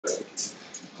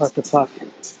What the fuck?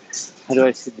 How do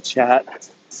I see the chat?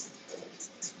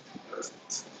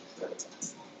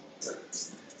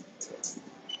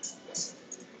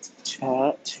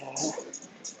 Chat.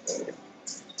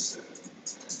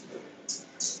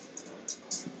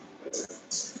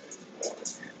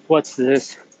 What's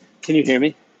this? Can you hear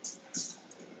me?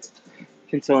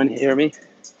 Can someone hear me?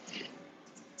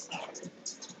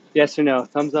 Yes or no?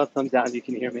 Thumbs up, thumbs down, you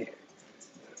can hear me.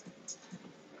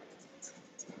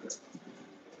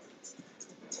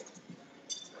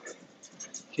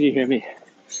 Can you hear me?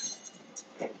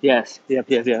 Yes.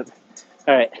 Yep.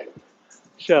 All right.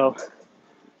 So,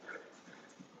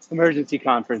 emergency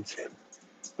conference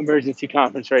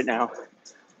right now.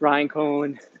 Ryan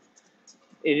Cohen,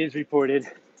 it is reported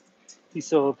he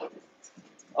sold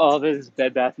all of his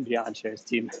Bed Bath & Beyond shares,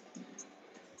 team.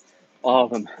 All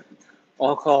of them.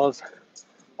 All calls,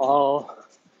 all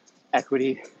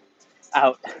equity,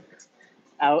 out.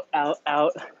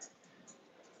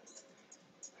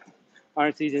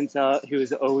 Honestly, didn't sell it. He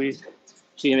was always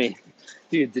GME.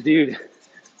 Dude, the dude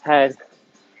had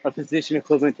a position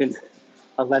equivalent in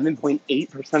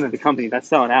 11.8% of the company that's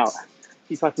selling out.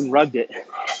 He fucking rugged it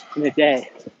in a day.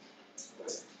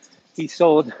 He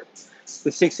sold the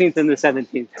 16th and the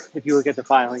 17th. If you look at the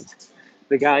filings,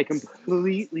 the guy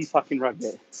completely fucking rugged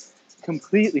it.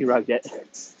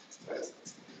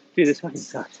 Dude, this fucking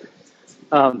sucks.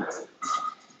 It's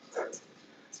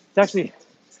actually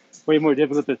way more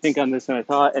difficult to think on this than I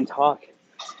thought and talk.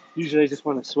 Usually I just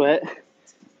want to sweat,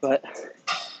 but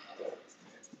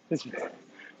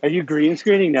are you green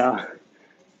screening now?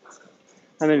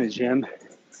 I'm in the gym.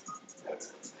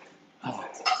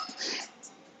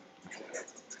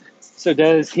 So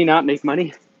does he not make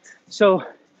money? So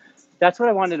that's what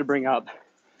I wanted to bring up.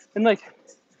 And like,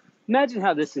 imagine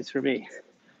how this is for me.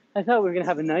 I thought we were gonna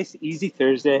have a nice, easy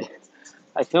Thursday.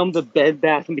 I filmed the Bed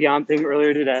Bath & Beyond thing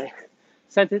earlier today,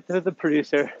 sent it to the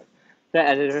producer, the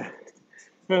editor,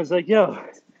 and I was like, yo,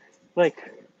 like,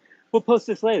 we'll post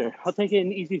this later. I'll take it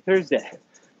an easy Thursday.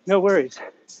 No worries.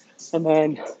 And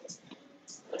then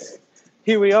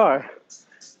here we are,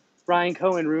 Ryan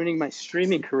Cohen ruining my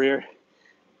streaming career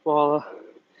while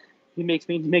he makes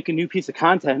me make a new piece of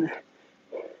content.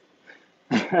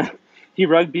 He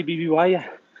rugged BBBY.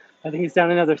 I think he's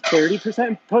down another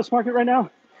 30% post-market right now.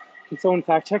 Can someone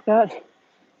fact check that?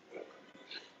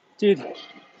 Dude,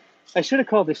 I should have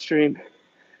called this stream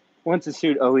once a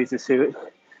suit, always a suit.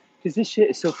 Because this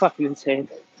shit is so fucking insane.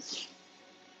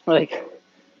 Like,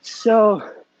 so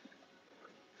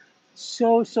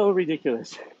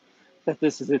ridiculous that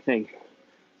this is a thing.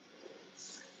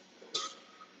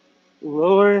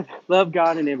 Lord, love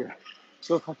God and neighbor.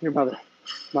 Go fuck your mother.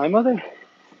 My mother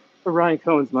or Ryan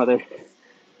Cohen's mother?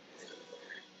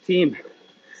 Team.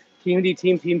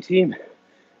 Team.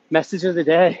 Message of the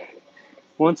day.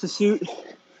 Once a suit,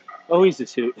 always a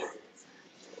suit.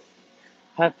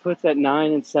 Have puts at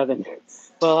 9 and 7.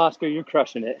 Well, Oscar, you're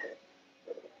crushing it.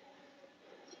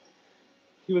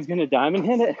 He was going to diamond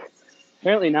hit it?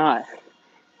 Apparently not.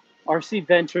 RC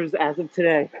Ventures, as of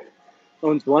today,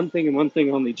 owns one thing and one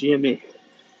thing only, GME.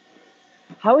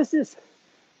 How is this?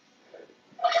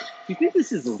 Do you think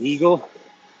this is legal?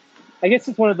 I guess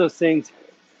it's one of those things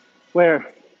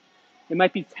where it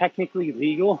might be technically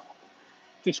legal,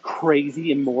 just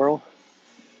crazy immoral.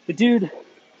 The dude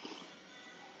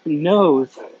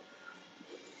knows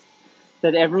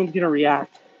that everyone's going to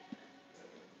react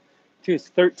to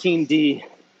his 13D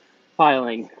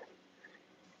filing.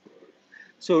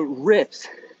 So it rips,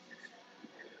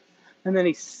 and then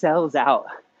he sells out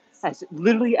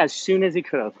literally as soon as he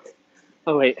could have.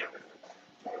 Oh wait,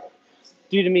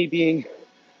 due to me being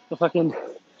a fucking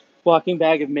walking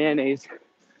bag of mayonnaise,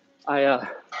 I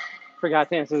forgot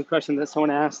to answer the question that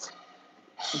someone asked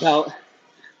about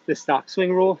the stock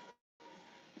swing rule.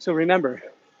 So remember,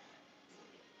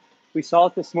 we saw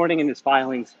it this morning in his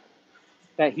filings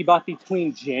that he bought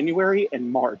between January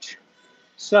and March.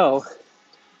 So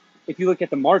if you look at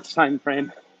the March time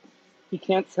frame, he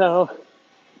can't sell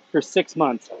for 6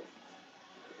 months,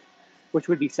 which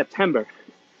would be September,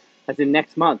 as in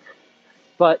next month.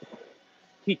 But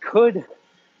he could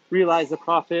realize a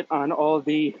profit on all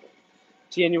the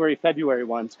January, February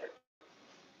ones.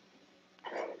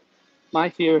 My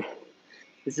fear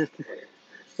is this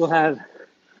will have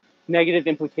negative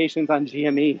implications on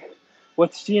GME.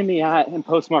 What's GME at in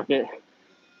post-market?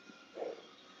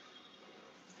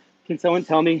 Can someone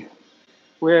tell me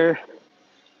where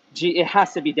it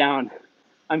has to be down?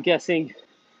 I'm guessing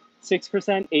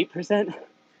 6%, 8%.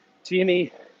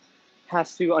 GME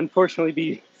has to unfortunately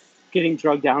be getting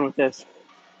drugged down with this.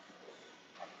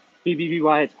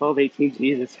 BBBY at 12, 18,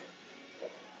 Jesus.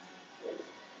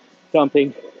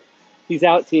 Dumping. He's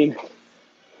out, team.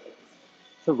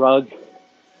 It's a rug.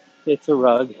 It's a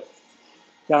rug.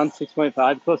 Down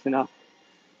 6.5, close enough.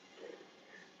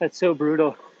 That's so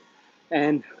brutal.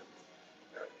 And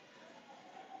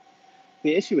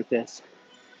the issue with this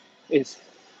is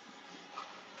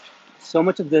so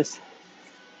much of this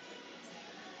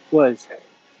was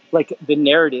like the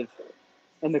narrative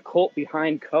and the cult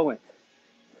behind Cohen.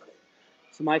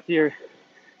 So my fear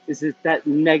is that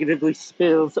negatively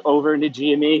spills over into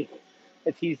GME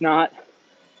if he's not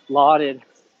lauded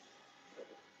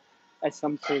as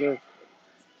some sort of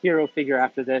hero figure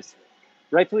after this.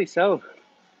 Rightfully so.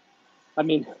 I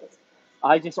mean,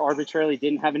 I just arbitrarily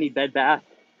didn't have any Bed Bath.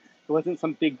 It wasn't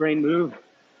some big brain move.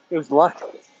 It was luck.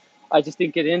 I just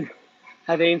didn't get in.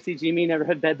 Had AMC GME, never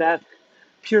had Bed Bath.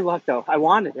 Pure luck though. I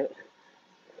wanted it.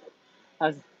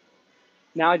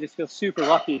 Now I just feel super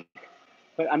lucky.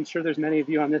 But I'm sure there's many of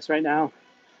you on this right now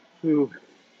who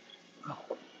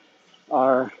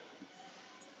are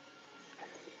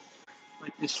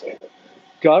like this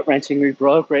gut-wrenchingly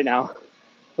broke right now.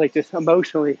 Like just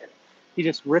emotionally. He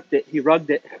just ripped it. He rugged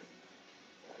it.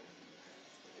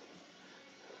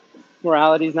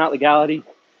 Morality is not legality.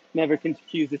 Never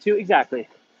confuse the two. Exactly.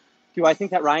 Do I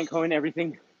think that Ryan Cohen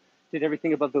did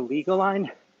everything above the legal line?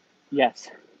 Yes.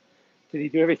 Did he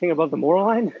do everything above the moral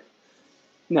line?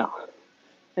 No.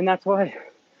 And that's why,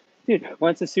 dude,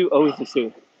 once a suit, always a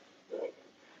suit.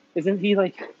 Isn't he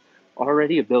like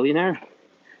already a billionaire?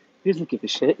 He doesn't give a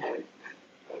shit.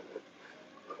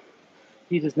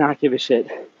 He does not give a shit.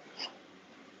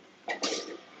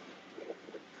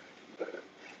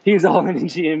 He was all in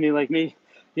GME like me.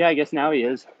 Yeah, I guess now he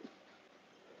is.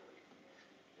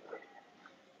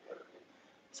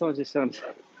 Someone just sounds,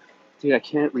 dude, I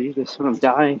can't read this when I'm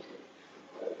dying.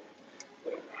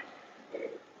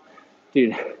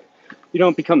 Dude, you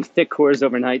don't become thick cores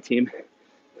overnight, team.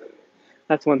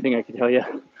 That's one thing I can tell you.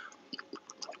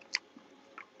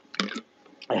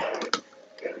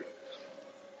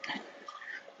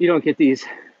 You don't get these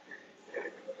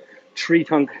tree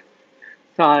trunk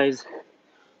thighs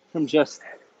from just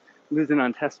losing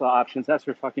on Tesla options. That's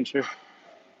for fucking sure.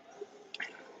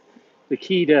 The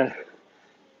key to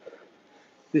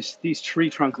these tree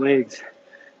trunk legs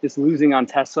is losing on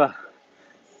Tesla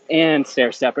and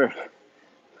stair stepper.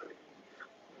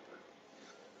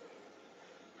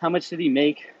 How much did he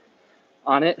make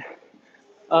on it?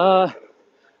 I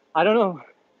don't know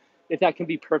if that can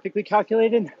be perfectly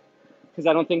calculated because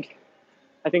I think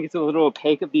it's a little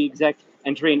opaque of the exact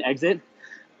entry and exit.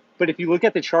 But if you look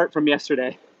at the chart from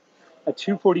yesterday, at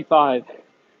 2:45,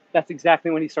 that's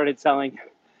exactly when he started selling,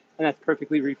 and that's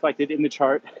perfectly reflected in the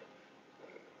chart.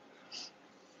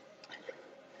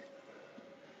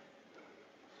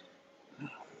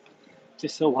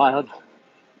 Just so wild.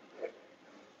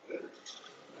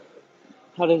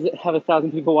 How does it have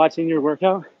 1,000 people watching your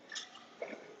workout?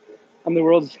 I'm the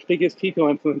world's biggest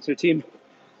Pico influencer, team.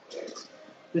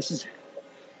 This is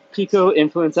Pico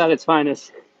influence at its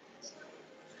finest.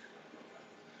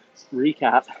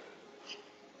 Recap.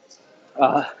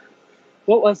 What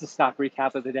was the stock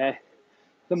recap of the day?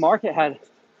 The market had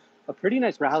a pretty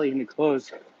nice rally in the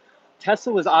close.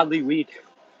 Tesla was oddly weak,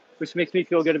 which makes me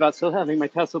feel good about still having my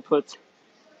Tesla puts.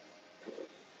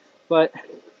 But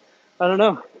I don't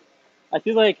know. I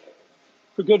feel like,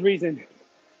 for good reason,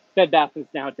 Bed Bath is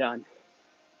now done.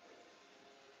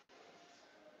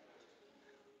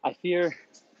 I fear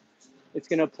it's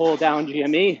going to pull down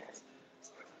GME.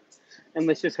 And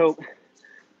let's just hope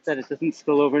that it doesn't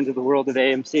spill over into the world of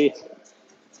AMC.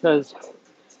 Because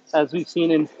as we've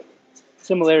seen in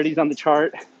similarities on the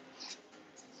chart,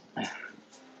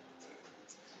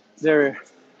 they're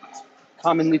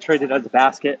commonly traded as a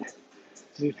basket.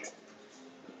 Dude.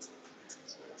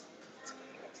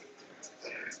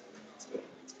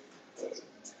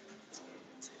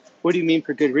 What do you mean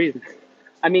for good reason?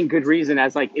 I mean good reason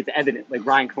as like it's evident, like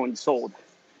Ryan Cohen sold.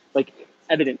 Like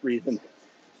evident reason.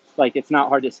 Like it's not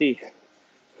hard to see.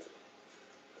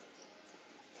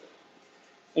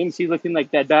 AMC looking like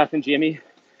Bed Bath and GME.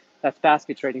 That's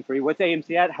basket trading for you. What's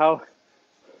AMC at?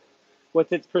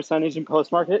 What's its percentage in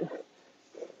post market?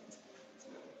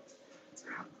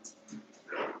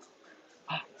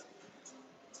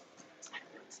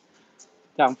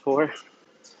 Down 4.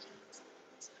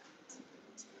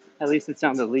 At least it's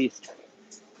down the least.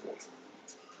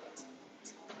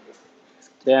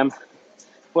 Damn.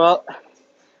 Well,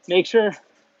 make sure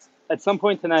at some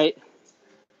point tonight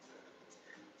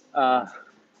a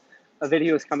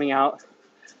video is coming out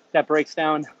that breaks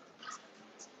down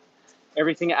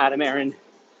everything Adam Aaron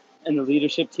and the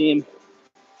leadership team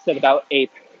said about APE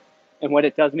and what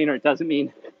it does mean or it doesn't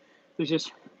mean. There's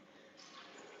just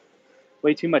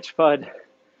way too much FUD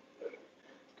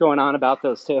going on about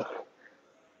those two,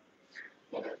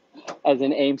 as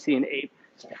in AMC and ape,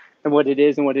 and what it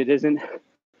is and what it isn't.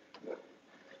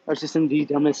 I was just in the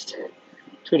dumbest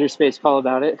Twitter space call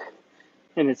about it,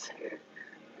 and it's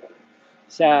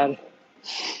sad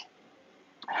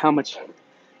how much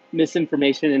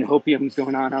misinformation and hopium is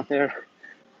going on out there,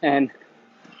 and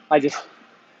I just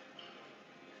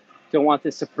don't want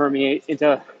this to permeate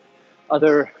into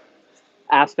other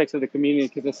aspects of the community,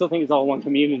 because I still think it's all one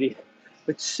community.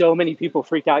 But so many people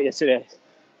freaked out yesterday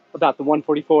about the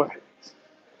 144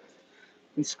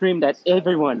 and screamed at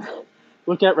everyone.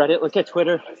 Look at Reddit, look at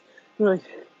Twitter. They're like,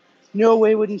 no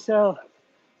way would he sell.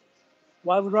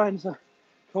 Why would Ryan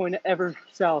Cohen ever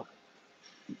sell?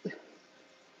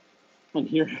 And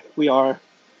here we are.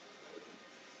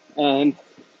 And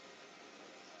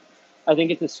I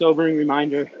think it's a sobering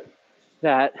reminder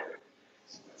that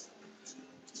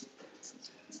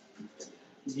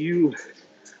you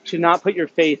should not put your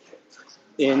faith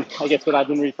in, I guess, what I've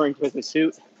been referring to as a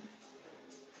suit.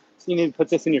 You need to put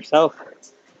this in yourself.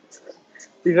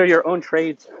 These are your own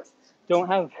trades. Don't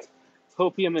have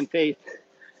hopium and faith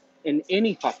in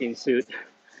any fucking suit.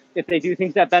 If they do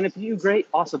things that benefit you, great,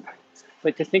 awesome.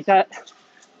 But to think that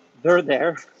they're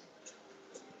there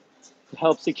to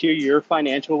help secure your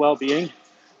financial well-being,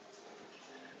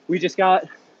 we just got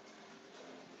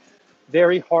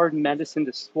very hard medicine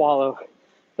to swallow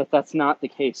that that's not the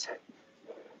case.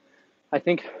 I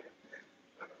think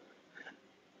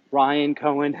Ryan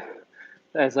Cohen,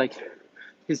 as like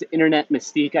his internet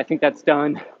mystique, I think that's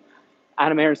done.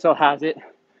 Adam Aaron still has it.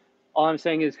 All I'm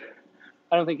saying is,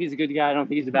 I don't think he's a good guy. I don't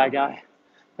think he's a bad guy.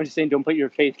 I'm just saying, don't put your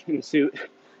faith in the suit.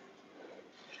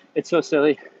 It's so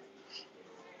silly.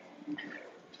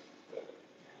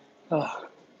 Oh.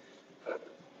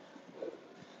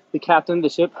 The captain of the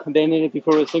ship abandoned it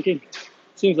before it was sinking.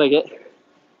 Seems like it.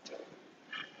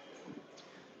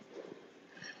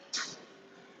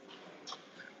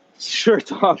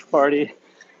 Shirts off party.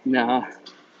 Nah.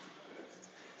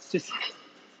 Just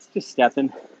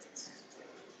stepping.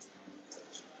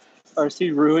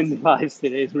 RC ruined lives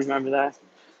today, remember that?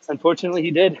 Unfortunately,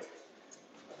 he did.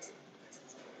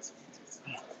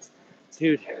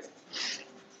 Dude.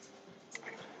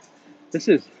 I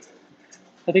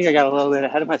think I got a little bit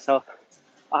ahead of myself.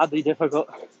 Oddly difficult.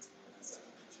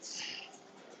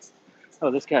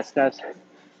 Oh, this guy steps.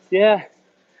 Yeah,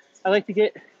 I like to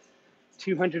get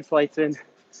 200 flights in.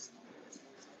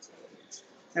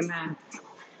 And then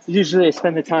usually I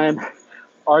spend the time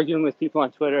arguing with people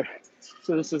on Twitter.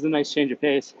 So this is a nice change of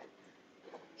pace.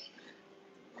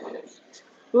 A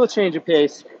little change of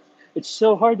pace. It's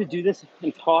so hard to do this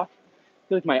and talk. I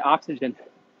feel like my oxygen.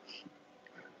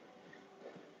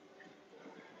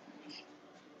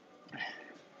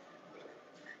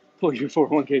 Pull your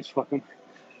 401ks, fuck them.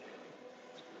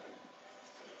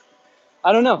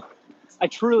 I don't know.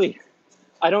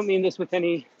 I don't mean this with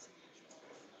any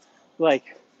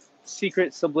like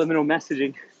secret subliminal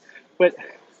messaging, but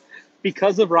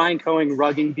because of Ryan Cohen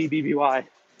rugging BBBY,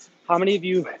 how many of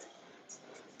you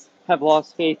have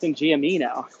lost faith in GME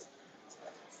now?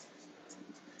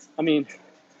 I mean,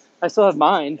 I still have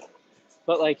mine,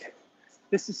 but like,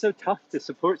 this is so tough to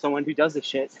support someone who does this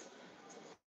shit.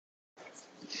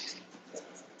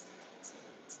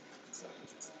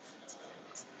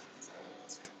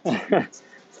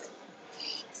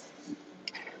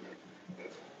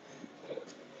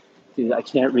 Dude, I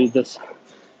can't read this.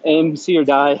 AMC or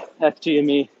die,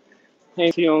 FGME.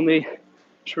 AMC only,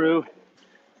 true.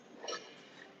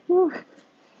 Whew.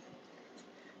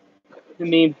 I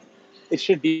mean, it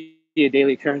should be a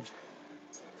daily occurrence.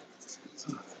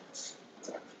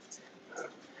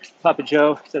 Papa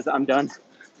Joe says, I'm done.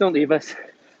 Don't leave us.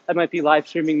 I might be live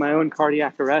streaming my own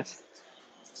cardiac arrest.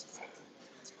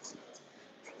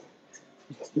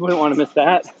 You wouldn't want to miss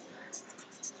that.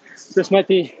 This might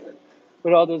be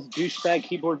what all those douchebag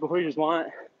keyboard warriors want.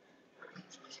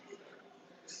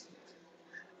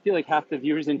 I feel like half the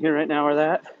viewers in here right now are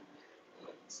that.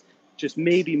 Just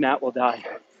maybe Matt will die.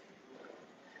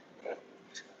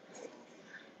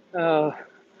 Oh,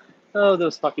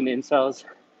 those fucking incels.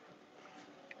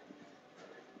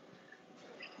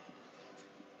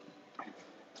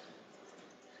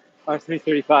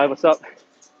 R335, what's up?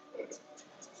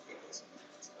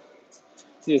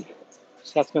 Dude,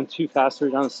 just have to go too fast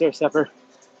to down the stair stepper.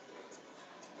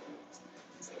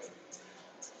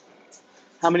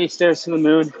 How many stairs to the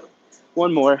moon?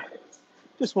 One more.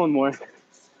 Just one more.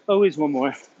 Always one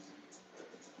more.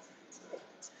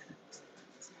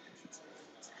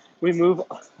 We move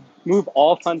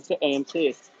all funds to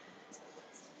AMC.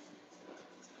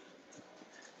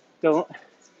 Don't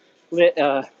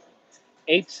let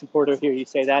ape supporter here, you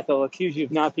say that, they'll accuse you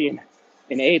of not being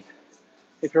an ape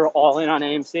if you're all in on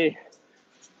AMC.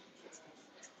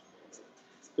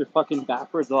 They're fucking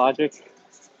backwards logic.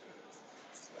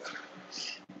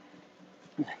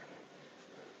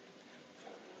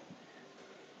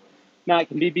 Now,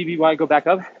 can BBBY go back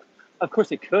up? Of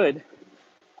course it could.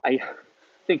 I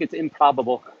think it's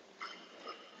improbable.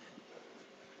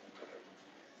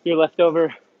 You're left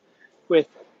over with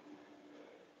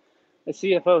a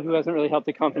CFO who hasn't really helped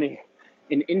the company,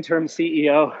 an interim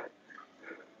CEO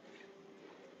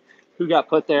who got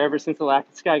put there ever since the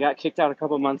last guy got kicked out a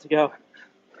couple months ago.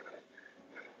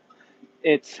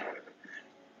 Its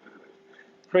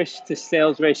push to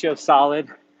sales ratio solid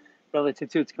relative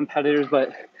to its competitors,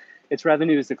 but its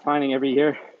revenue is declining every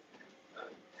year,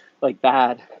 like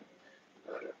bad.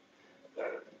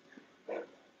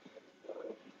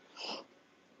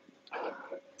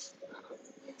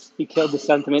 He killed the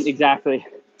sentiment exactly.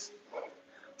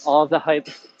 All of the hype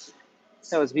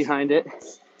that was behind it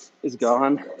is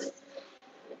gone.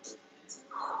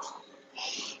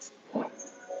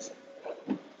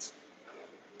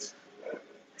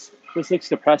 This looks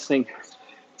depressing.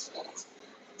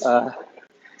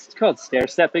 It's called stair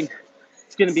stepping.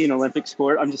 It's going to be an Olympic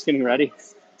sport. I'm just getting ready.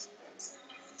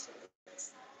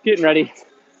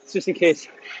 Just in case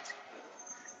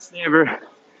they ever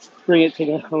bring it to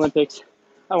the Olympics.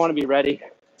 I want to be ready.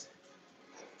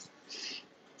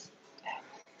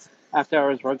 After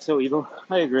hours work so evil.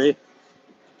 I agree.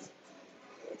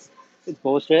 It's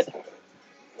bullshit.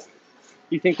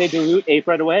 You think they dilute ape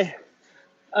right away?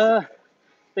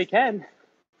 They can.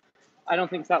 I don't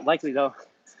think it's that likely though,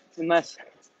 unless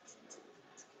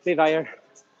they've either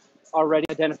already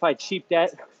identified cheap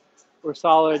debt or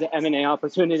solid M&A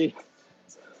opportunity.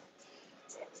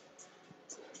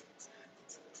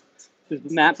 Does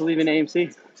Matt believe in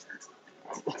AMC?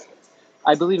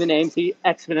 I believe in AMC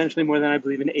exponentially more than I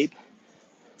believe in ape.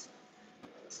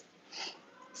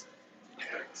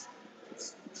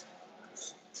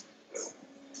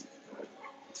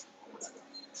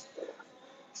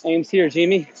 AMC or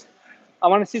Jimmy? I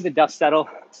want to see the dust settle,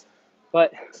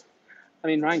 but I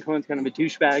mean, Ryan Cohen's kind of a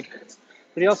douchebag,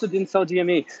 but he also didn't sell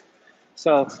GME.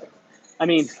 So, I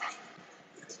mean,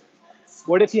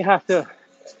 what if you have to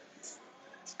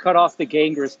cut off the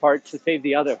gangers part to save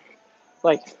the other?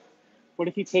 Like, what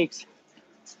if he takes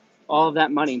all of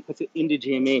that money and puts it into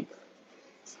GME?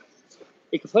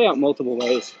 It could play out multiple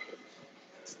ways.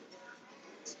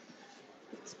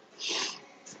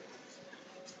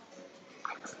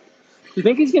 Do you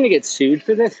think he's going to get sued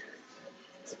for this?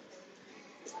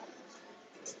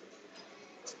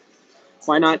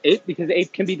 Why not ape? Because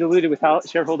ape can be diluted without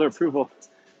shareholder approval.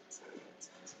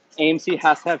 AMC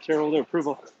has to have shareholder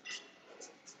approval.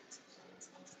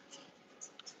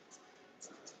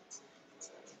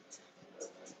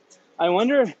 I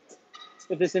wonder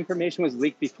if this information was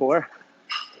leaked before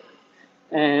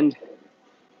and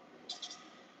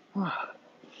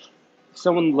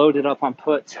someone loaded up on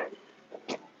puts.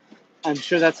 I'm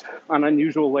sure that's on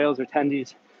unusual whales or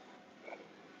tendies.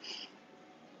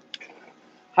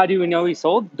 How do we know he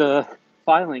sold? The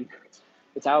filing.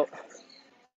 It's out.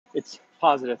 It's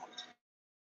positive.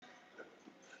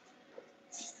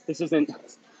 This isn't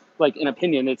like an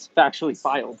opinion. It's factually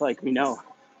filed, like we know.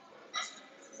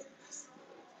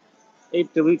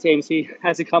 Ape dilutes AMC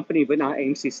as a company, but not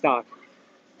AMC stock.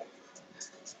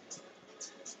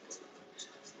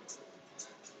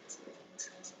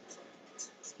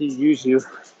 He used you.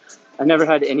 I never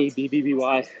had any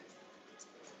BBBY.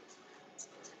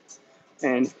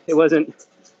 And it wasn't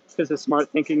because of smart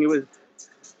thinking. It was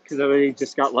because I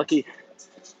just got lucky.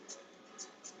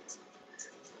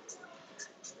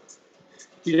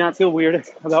 Do you not feel weird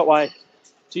about why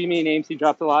GME and AMC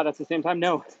dropped a lot at the same time?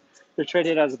 No, they're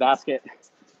traded as a basket.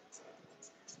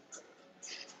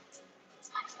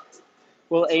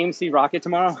 Will AMC rocket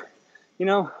tomorrow? You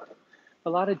know, a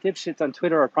lot of dipshits on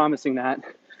Twitter are promising that.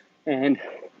 And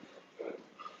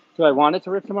do I want it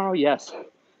to rip tomorrow? Yes.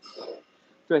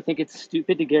 Do I think it's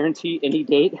stupid to guarantee any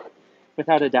date?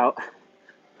 Without a doubt.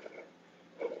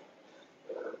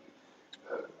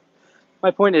 My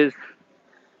point is,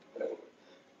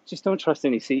 just don't trust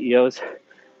any CEOs.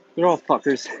 They're all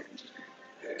fuckers.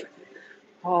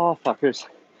 All fuckers.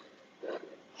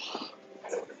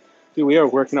 Dude, we are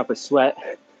working up a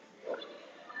sweat.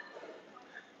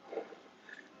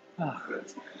 Oh,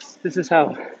 this is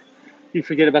how you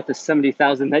forget about the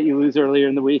 70,000 that you lose earlier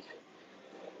in the week.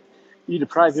 You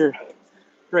deprive your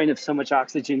brain of so much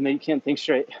oxygen that you can't think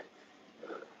straight.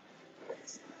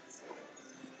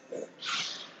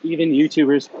 Even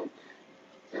YouTubers,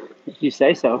 if you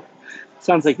say so.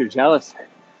 Sounds like you're jealous.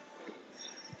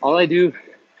 All I do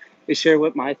is share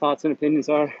what my thoughts and opinions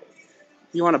are.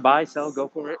 If you want to buy, sell, go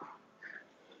for it.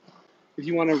 If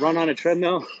you want to run on a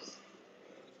treadmill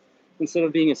instead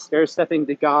of being a stair-stepping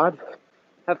to God,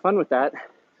 have fun with that.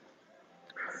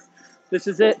 This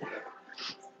is it.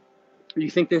 You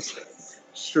think this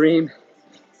stream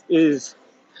is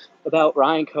about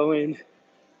Ryan Cohen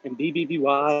and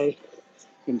BBBY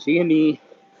and GME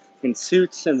and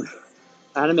Suits and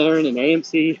Adam Aaron and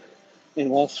AMC and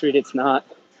Wall Street? It's not.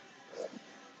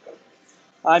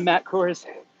 I'm Matt Kors.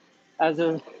 As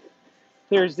of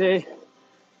Thursday,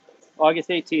 August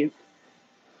 18th,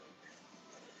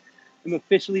 I'm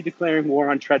officially declaring war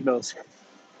on treadmills.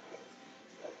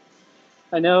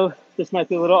 I know this might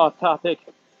be a little off topic,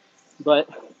 but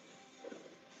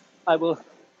I will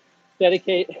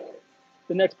dedicate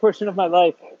the next portion of my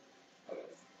life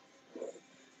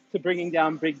to bringing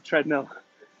down big treadmill.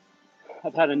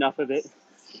 I've had enough of it.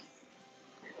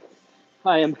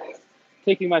 I am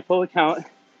taking my full account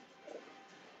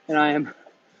and I am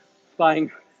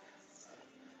buying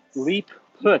leap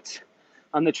puts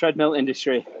on the treadmill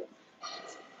industry.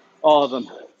 All of them.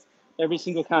 Every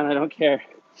single kind, I don't care.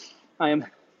 I am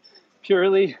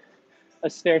purely a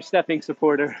stair-stepping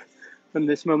supporter from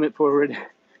this moment forward.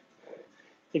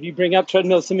 If you bring up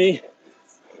treadmills to me,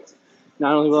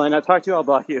 not only will I not talk to you, I'll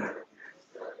block you.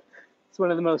 It's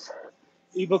one of the most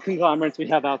evil conglomerates we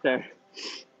have out there.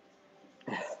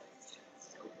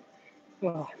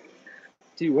 Oh,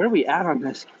 dude, where are we at on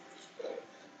this?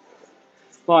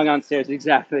 Falling on stairs,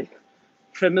 exactly.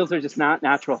 Treadmills are just not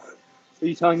natural. Are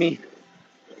you telling me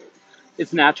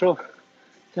it's natural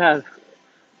to have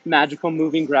magical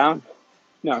moving ground?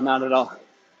 No, not at all.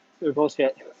 They're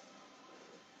bullshit.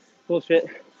 Bullshit.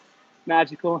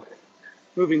 Magical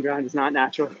moving ground is not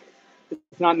natural.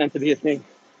 It's not meant to be a thing.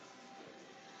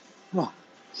 Oh.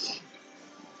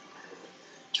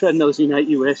 Treadmills unite,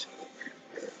 you wish.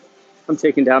 I'm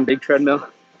taking down big treadmill.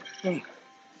 Did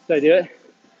I do it?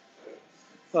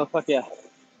 Oh, fuck yeah.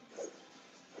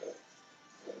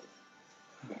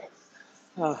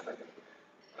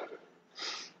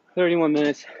 31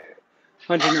 minutes,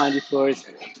 190 floors,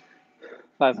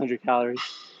 500 calories.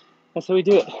 That's how we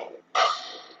do it.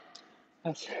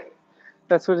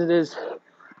 That's what it is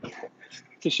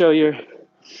to show your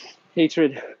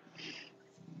hatred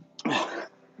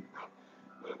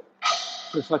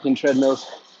for fucking treadmills.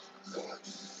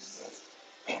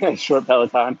 Short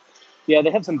Peloton. Yeah,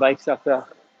 they have some bike stuff though,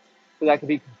 so that could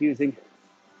be confusing.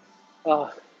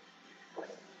 Well,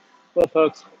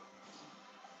 folks,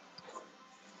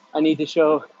 I need to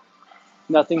show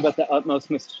nothing but the utmost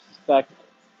respect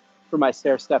for my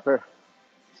stair stepper.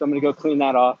 So I'm gonna go clean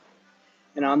that off.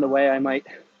 And on the way, I might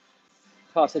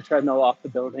toss a treadmill off the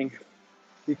building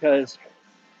because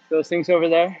those things over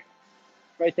there,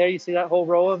 right there, you see that whole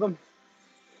row of them?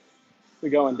 They're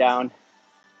going down.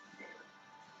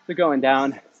 They're going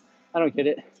down. I don't get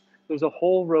it. There's a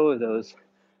whole row of those,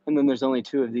 and then there's only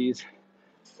 2 of these.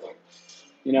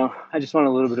 You know, I just want a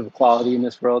little bit of equality in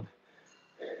this world.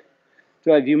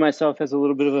 Do I view myself as a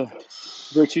little bit of a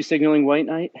virtue signaling white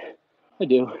knight? I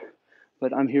do,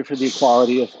 but I'm here for the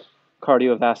equality of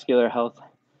cardiovascular health.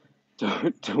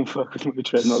 Don't fuck with my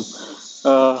treadmills.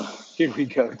 Here we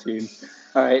go, team.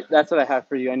 All right, that's what I have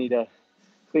for you. I need to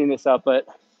clean this up, but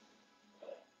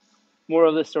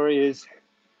moral of the story is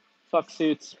fuck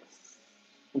suits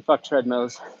and fuck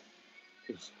treadmills.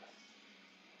 Peace.